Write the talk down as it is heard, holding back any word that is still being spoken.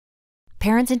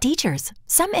Parents and teachers,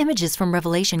 some images from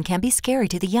Revelation can be scary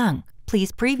to the young.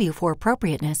 Please preview for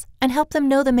appropriateness and help them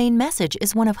know the main message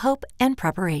is one of hope and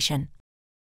preparation.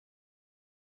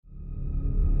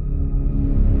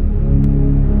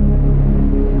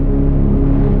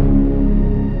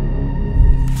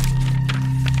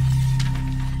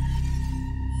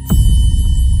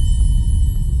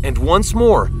 And once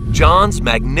more, John's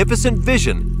magnificent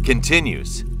vision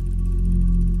continues.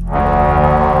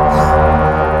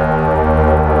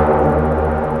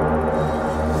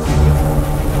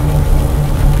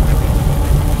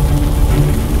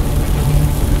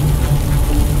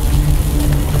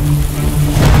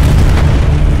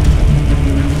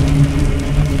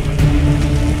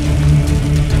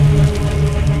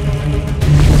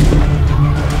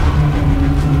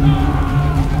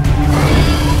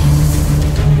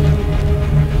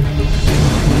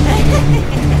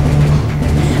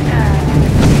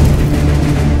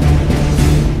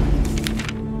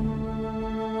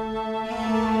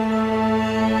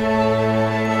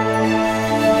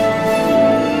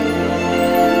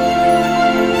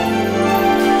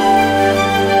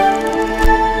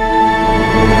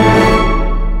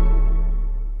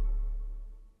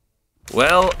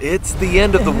 Well, it's the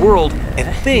end of the world,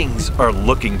 and things are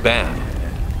looking bad.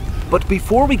 But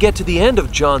before we get to the end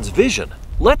of John's vision,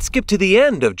 let's skip to the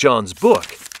end of John's book,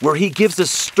 where he gives a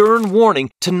stern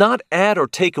warning to not add or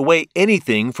take away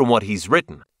anything from what he's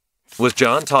written. Was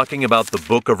John talking about the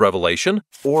book of Revelation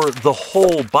or the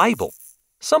whole Bible?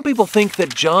 Some people think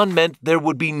that John meant there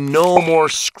would be no more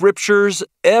scriptures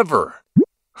ever.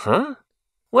 Huh?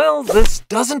 Well, this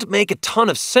doesn't make a ton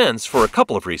of sense for a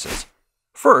couple of reasons.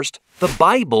 First, the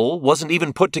Bible wasn't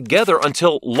even put together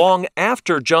until long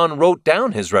after John wrote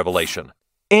down his revelation,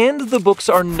 and the books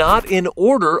are not in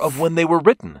order of when they were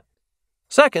written.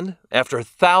 Second, after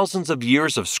thousands of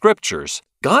years of scriptures,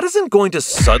 God isn't going to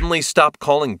suddenly stop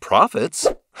calling prophets,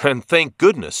 and thank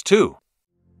goodness, too.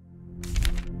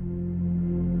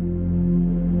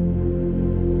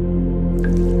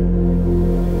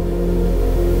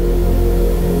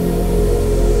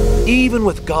 Even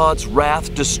with God's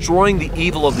wrath destroying the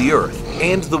evil of the earth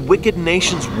and the wicked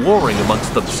nations warring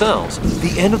amongst themselves,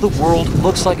 the end of the world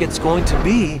looks like it's going to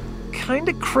be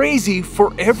kinda crazy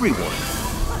for everyone.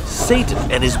 Satan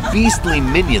and his beastly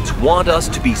minions want us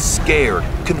to be scared,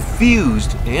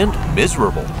 confused, and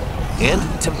miserable. And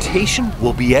temptation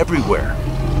will be everywhere.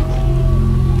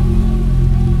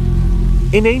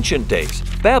 In ancient days,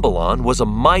 Babylon was a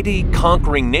mighty,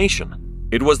 conquering nation.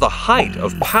 It was the height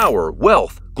of power,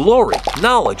 wealth, glory,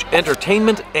 knowledge,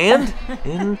 entertainment, and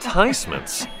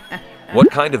enticements.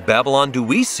 What kind of Babylon do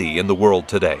we see in the world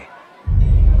today?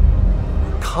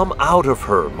 Come out of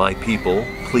her, my people,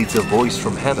 pleads a voice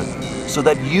from heaven, so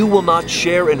that you will not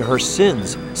share in her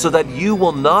sins, so that you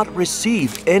will not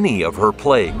receive any of her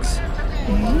plagues.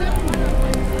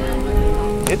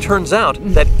 It turns out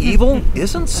that evil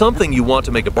isn't something you want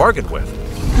to make a bargain with.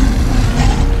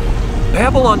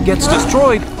 Babylon gets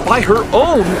destroyed by her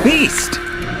own beast.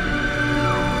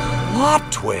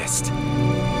 Plot twist.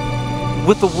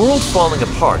 With the world falling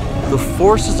apart, the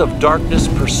forces of darkness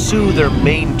pursue their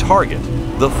main target,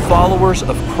 the followers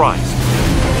of Christ.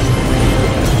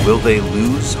 Will they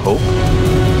lose hope?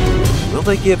 Will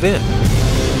they give in?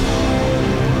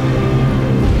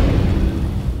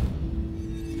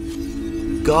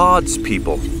 God's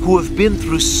people, who have been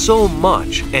through so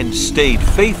much and stayed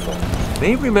faithful,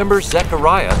 may remember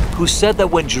Zechariah, who said that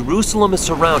when Jerusalem is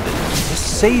surrounded, the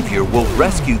Savior will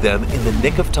rescue them in the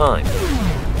nick of time.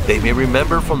 They may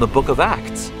remember from the book of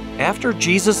Acts, after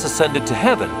Jesus ascended to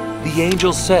heaven, the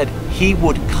angel said he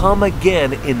would come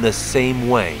again in the same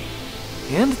way.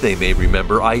 And they may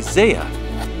remember Isaiah,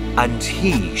 and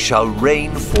he shall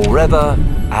reign forever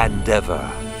and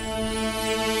ever.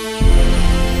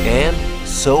 And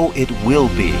so it will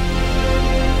be.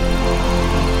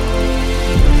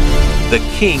 The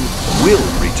King will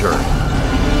return.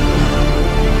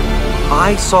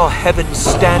 I saw heaven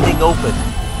standing open,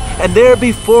 and there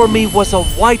before me was a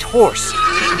white horse,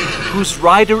 whose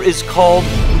rider is called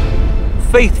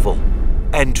Faithful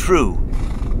and True.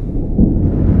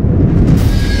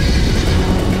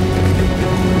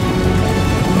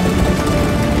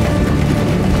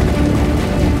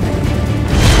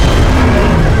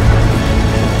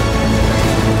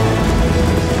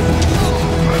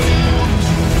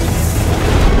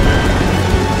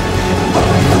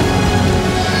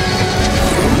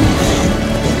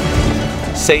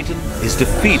 Satan is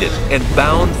defeated and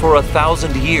bound for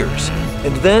 1,000 years,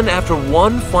 and then after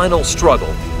one final struggle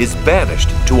is banished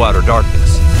to outer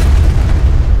darkness.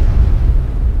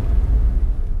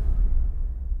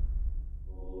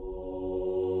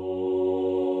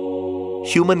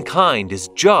 Humankind is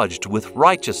judged with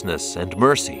righteousness and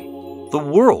mercy. The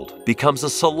world becomes a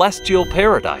celestial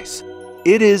paradise.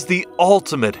 It is the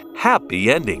ultimate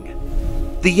happy ending.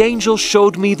 The angel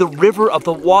showed me the river of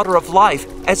the water of life,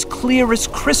 as clear as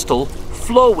crystal,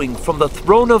 flowing from the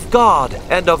throne of God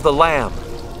and of the Lamb.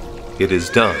 It is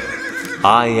done.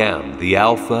 I am the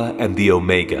Alpha and the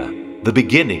Omega, the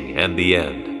beginning and the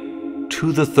end.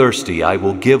 To the thirsty I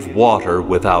will give water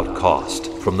without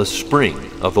cost, from the spring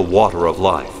of the water of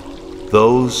life.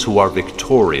 Those who are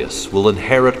victorious will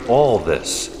inherit all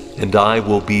this, and I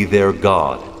will be their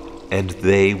God, and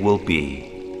they will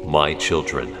be my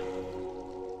children.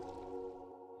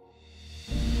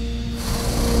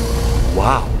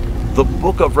 Wow, the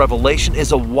book of Revelation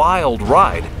is a wild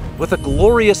ride with a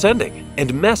glorious ending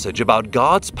and message about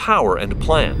God's power and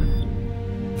plan.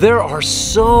 There are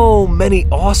so many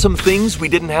awesome things we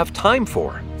didn't have time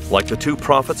for, like the 2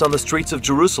 prophets on the streets of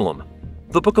Jerusalem,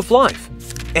 the book of life,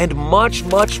 and much,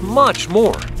 much, much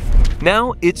more.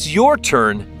 Now it's your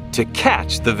turn to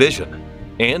catch the vision.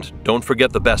 And don't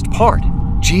forget the best part,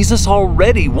 Jesus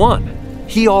already won.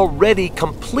 He already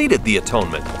completed the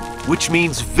atonement, which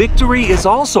means victory is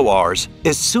also ours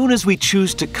as soon as we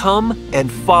choose to come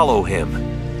and follow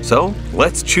Him. So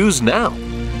let's choose now.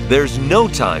 There's no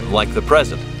time like the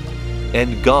present.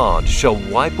 And God shall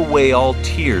wipe away all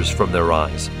tears from their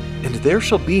eyes, and there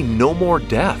shall be no more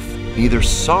death, neither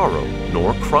sorrow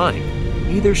nor crying,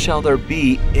 neither shall there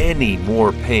be any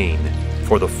more pain,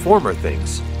 for the former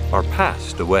things are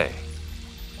passed away.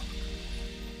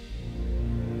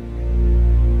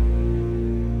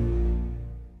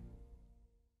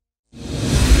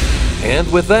 And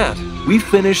with that, we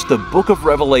finished the book of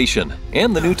Revelation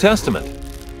and the New Testament.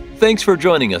 Thanks for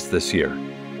joining us this year.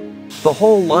 The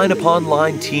whole Line Upon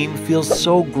Line team feels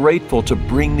so grateful to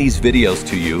bring these videos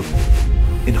to you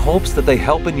in hopes that they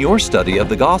help in your study of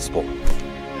the gospel.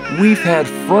 We've had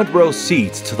front row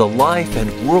seats to the life and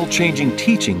world-changing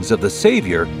teachings of the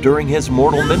Savior during His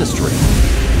mortal ministry.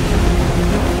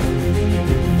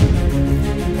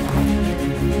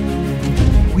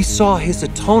 We saw His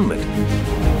atonement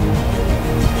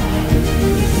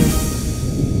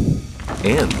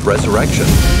and resurrection,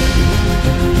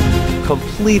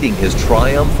 completing His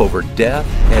triumph over death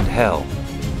and hell.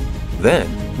 Then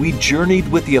we journeyed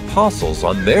with the apostles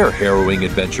on their harrowing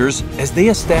adventures as they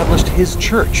established His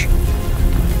church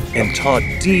and taught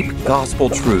deep gospel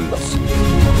truths.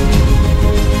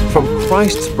 From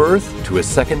Christ's birth to His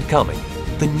second coming,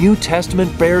 the New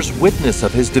Testament bears witness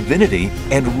of His divinity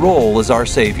and role as our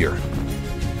Savior.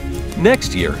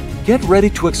 Next year, get ready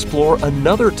to explore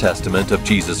another testament of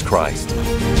Jesus Christ,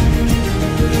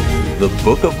 the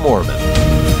Book of Mormon.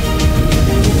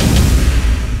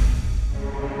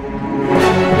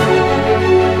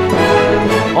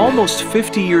 Almost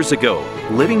 50 years ago,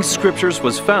 Living Scriptures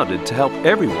was founded to help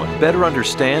everyone better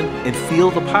understand and feel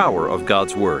the power of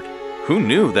God's Word. Who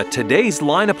knew that today's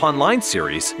Line Upon Line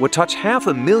series would touch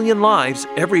 500,000 lives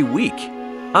every week?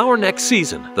 Our next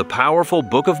season, The Powerful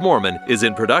Book of Mormon, is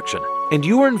in production, and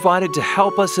you are invited to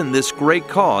help us in this great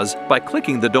cause by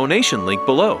clicking the donation link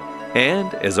below.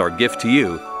 And as our gift to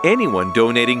you, anyone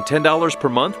donating $10 per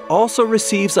month also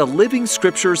receives a Living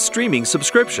Scriptures streaming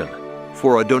subscription.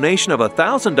 For a donation of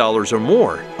 $1,000 or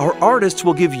more, our artists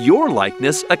will give your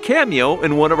likeness a cameo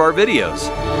in one of our videos.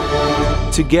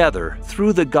 Together,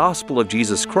 through the gospel of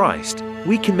Jesus Christ,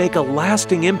 we can make a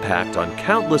lasting impact on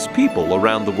countless people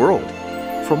around the world.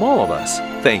 From all of us,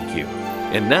 thank you.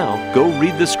 And now, go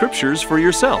read the Scriptures for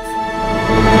yourself.